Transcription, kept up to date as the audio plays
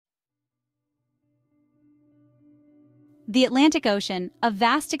The Atlantic Ocean, a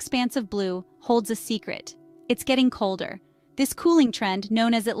vast expanse of blue, holds a secret. It's getting colder. This cooling trend,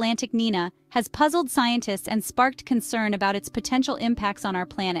 known as Atlantic Niño, has puzzled scientists and sparked concern about its potential impacts on our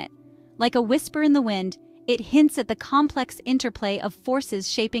planet. Like a whisper in the wind, it hints at the complex interplay of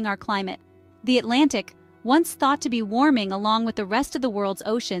forces shaping our climate. The Atlantic, once thought to be warming along with the rest of the world's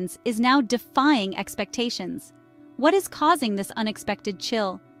oceans, is now defying expectations. What is causing this unexpected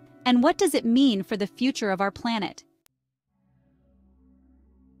chill? And what does it mean for the future of our planet?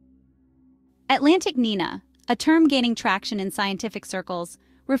 Atlantic Niño, a term gaining traction in scientific circles,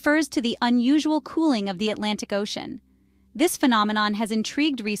 refers to the unusual cooling of the Atlantic Ocean. This phenomenon has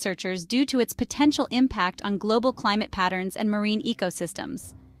intrigued researchers due to its potential impact on global climate patterns and marine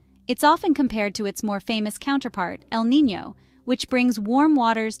ecosystems. It's often compared to its more famous counterpart, El Niño, which brings warm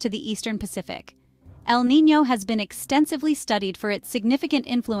waters to the eastern Pacific. El Niño has been extensively studied for its significant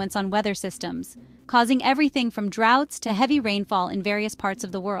influence on weather systems, causing everything from droughts to heavy rainfall in various parts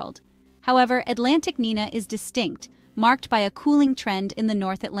of the world. However, Atlantic Niño is distinct, marked by a cooling trend in the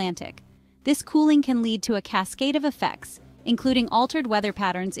North Atlantic. This cooling can lead to a cascade of effects, including altered weather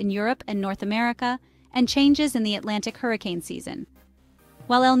patterns in Europe and North America, and changes in the Atlantic hurricane season.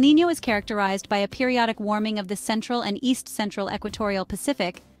 While El Niño is characterized by a periodic warming of the central and east-central equatorial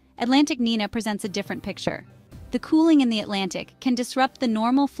Pacific, Atlantic Niño presents a different picture. The cooling in the Atlantic can disrupt the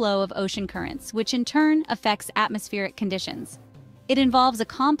normal flow of ocean currents, which in turn affects atmospheric conditions. It involves a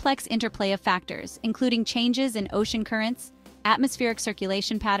complex interplay of factors, including changes in ocean currents, atmospheric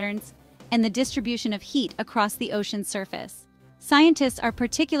circulation patterns, and the distribution of heat across the ocean's surface. Scientists are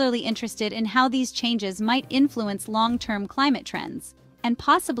particularly interested in how these changes might influence long-term climate trends, and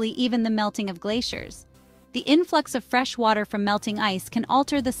possibly even the melting of glaciers. The influx of fresh water from melting ice can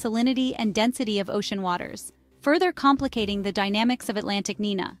alter the salinity and density of ocean waters, further complicating the dynamics of Atlantic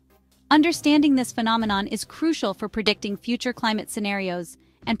Niño. Understanding this phenomenon is crucial for predicting future climate scenarios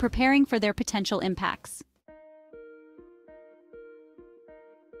and preparing for their potential impacts.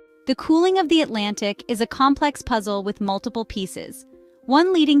 The cooling of the Atlantic is a complex puzzle with multiple pieces.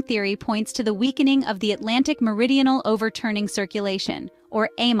 One leading theory points to the weakening of the Atlantic Meridional Overturning Circulation, or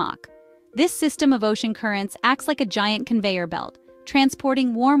AMOC. This system of ocean currents acts like a giant conveyor belt,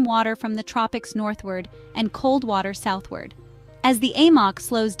 transporting warm water from the tropics northward and cold water southward. As the AMOC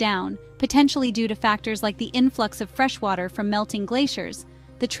slows down, potentially due to factors like the influx of fresh water from melting glaciers,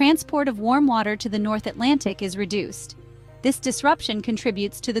 the transport of warm water to the North Atlantic is reduced. This disruption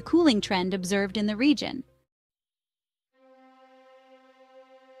contributes to the cooling trend observed in the region.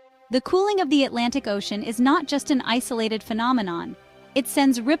 The cooling of the Atlantic Ocean is not just an isolated phenomenon. It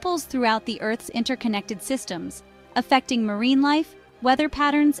sends ripples throughout the Earth's interconnected systems, affecting marine life, weather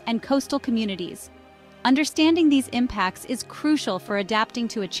patterns, and coastal communities. Understanding these impacts is crucial for adapting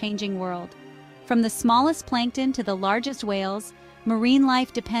to a changing world. From the smallest plankton to the largest whales, marine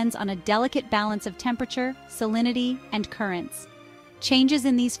life depends on a delicate balance of temperature, salinity, and currents. Changes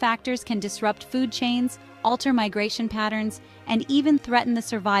in these factors can disrupt food chains, alter migration patterns, and even threaten the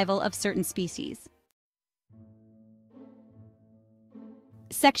survival of certain species.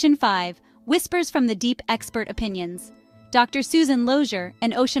 Section 5. Whispers from the Deep Expert Opinions. Dr. Susan Lozier,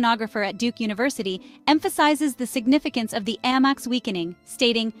 an oceanographer at Duke University, emphasizes the significance of the AMOC's weakening,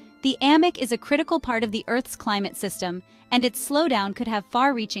 stating, "The AMOC is a critical part of the Earth's climate system, and its slowdown could have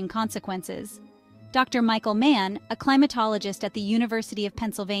far-reaching consequences." Dr. Michael Mann, a climatologist at the University of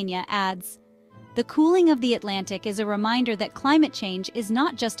Pennsylvania, adds, "The cooling of the Atlantic is a reminder that climate change is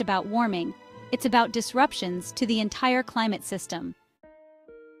not just about warming, it's about disruptions to the entire climate system."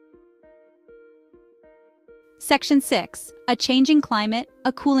 Section 6. A changing climate,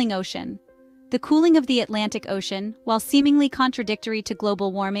 a cooling ocean. The cooling of the Atlantic Ocean, while seemingly contradictory to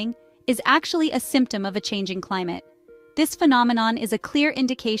global warming, is actually a symptom of a changing climate. This phenomenon is a clear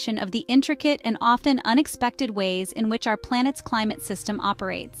indication of the intricate and often unexpected ways in which our planet's climate system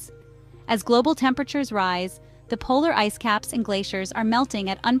operates. As global temperatures rise, the polar ice caps and glaciers are melting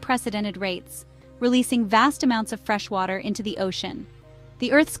at unprecedented rates, releasing vast amounts of fresh water into the ocean.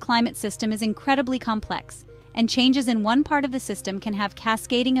 The Earth's climate system is incredibly complex, and changes in one part of the system can have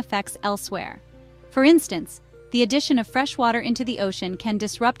cascading effects elsewhere. For instance, the addition of fresh water into the ocean can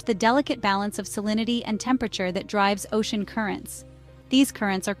disrupt the delicate balance of salinity and temperature that drives ocean currents. These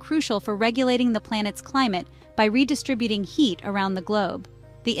currents are crucial for regulating the planet's climate by redistributing heat around the globe.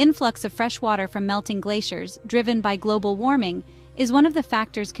 The influx of fresh water from melting glaciers, driven by global warming, is one of the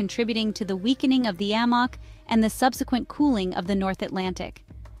factors contributing to the weakening of the AMOC and the subsequent cooling of the North Atlantic.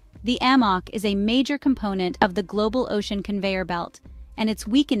 The AMOC is a major component of the global ocean conveyor belt, and its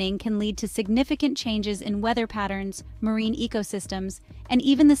weakening can lead to significant changes in weather patterns, marine ecosystems, and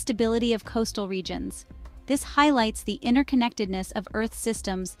even the stability of coastal regions. This highlights the interconnectedness of Earth's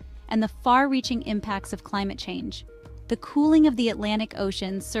systems and the far-reaching impacts of climate change. The cooling of the Atlantic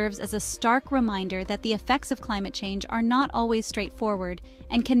Ocean serves as a stark reminder that the effects of climate change are not always straightforward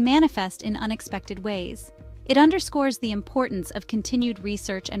and can manifest in unexpected ways. It underscores the importance of continued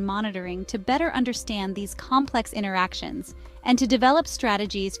research and monitoring to better understand these complex interactions and to develop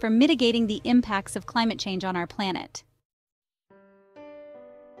strategies for mitigating the impacts of climate change on our planet.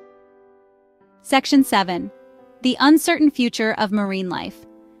 Section 7. The uncertain future of marine life.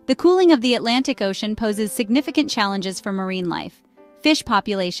 The cooling of the Atlantic Ocean poses significant challenges for marine life. Fish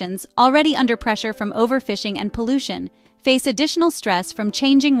populations, already under pressure from overfishing and pollution, face additional stress from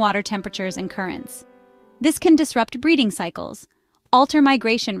changing water temperatures and currents. This can disrupt breeding cycles, alter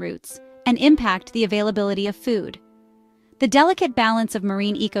migration routes, and impact the availability of food. The delicate balance of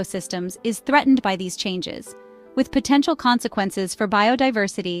marine ecosystems is threatened by these changes, with potential consequences for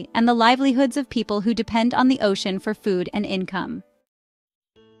biodiversity and the livelihoods of people who depend on the ocean for food and income.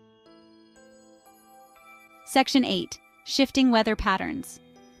 Section 8. Shifting weather patterns.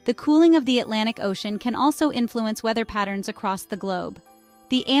 The cooling of the Atlantic Ocean can also influence weather patterns across the globe.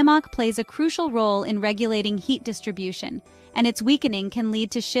 The AMOC plays a crucial role in regulating heat distribution, and its weakening can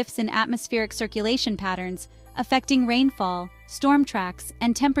lead to shifts in atmospheric circulation patterns, affecting rainfall, storm tracks,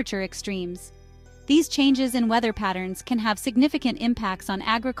 and temperature extremes. These changes in weather patterns can have significant impacts on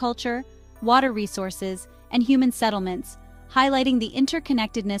agriculture, water resources, and human settlements, highlighting the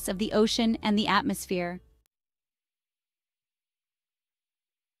interconnectedness of the ocean and the atmosphere.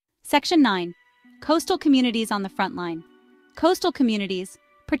 Section 9. Coastal communities on the frontline. Coastal communities,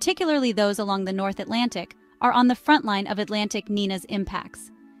 particularly those along the North Atlantic, are on the front line of Atlantic Nina's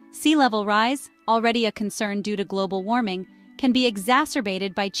impacts. Sea level rise, already a concern due to global warming, can be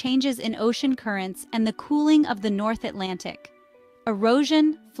exacerbated by changes in ocean currents and the cooling of the North Atlantic.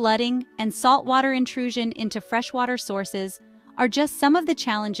 Erosion, flooding, and saltwater intrusion into freshwater sources are just some of the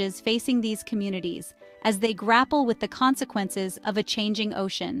challenges facing these communities as they grapple with the consequences of a changing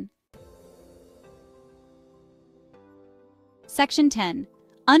ocean. Section 10.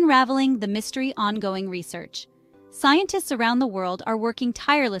 Unraveling the mystery. Ongoing research. Scientists around the world are working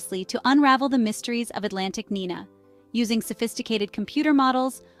tirelessly to unravel the mysteries of Atlantic Nina. Using sophisticated computer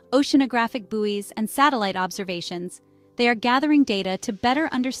models, oceanographic buoys, and satellite observations, they are gathering data to better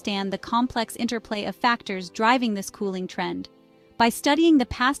understand the complex interplay of factors driving this cooling trend. By studying the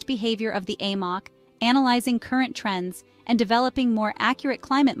past behavior of the AMOC, analyzing current trends, and developing more accurate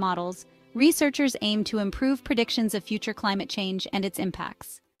climate models, researchers aim to improve predictions of future climate change and its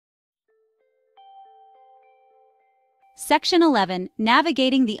impacts. Section 11.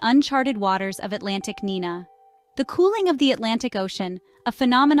 Navigating the uncharted waters of Atlantic Nina. The cooling of the Atlantic Ocean, a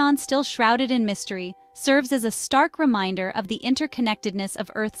phenomenon still shrouded in mystery, serves as a stark reminder of the interconnectedness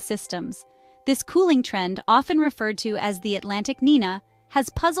of Earth's systems. This cooling trend, often referred to as the Atlantic Nina, has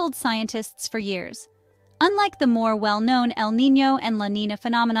puzzled scientists for years. Unlike the more well-known El Niño and La Nina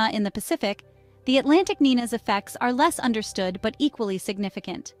phenomena in the Pacific, the Atlantic Nina's effects are less understood but equally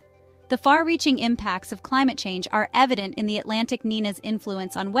significant. The far-reaching impacts of climate change are evident in the Atlantic Nina's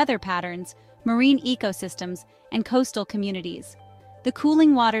influence on weather patterns, marine ecosystems, and coastal communities. The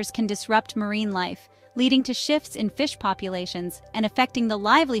cooling waters can disrupt marine life, leading to shifts in fish populations and affecting the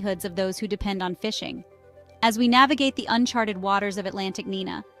livelihoods of those who depend on fishing. As we navigate the uncharted waters of Atlantic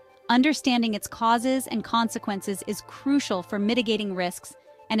Nina, understanding its causes and consequences is crucial for mitigating risks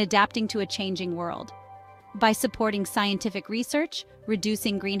and adapting to a changing world. By supporting scientific research,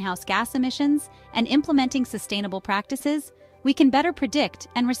 reducing greenhouse gas emissions, and implementing sustainable practices, we can better predict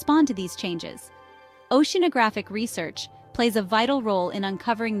and respond to these changes. Oceanographic research plays a vital role in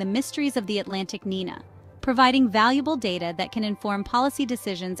uncovering the mysteries of the Atlantic Nina, providing valuable data that can inform policy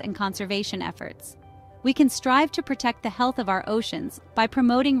decisions and conservation efforts. We can strive to protect the health of our oceans by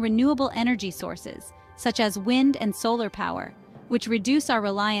promoting renewable energy sources, such as wind and solar power, which reduce our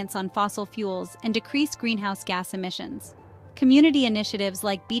reliance on fossil fuels and decrease greenhouse gas emissions. Community initiatives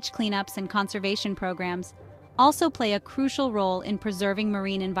like beach cleanups and conservation programs also play a crucial role in preserving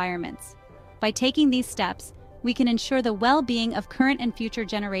marine environments. By taking these steps, we can ensure the well-being of current and future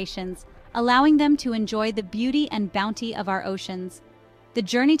generations, allowing them to enjoy the beauty and bounty of our oceans. The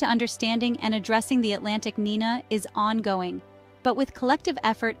journey to understanding and addressing the Atlantic Nina is ongoing, but with collective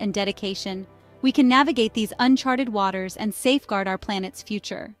effort and dedication, we can navigate these uncharted waters and safeguard our planet's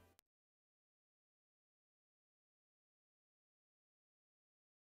future.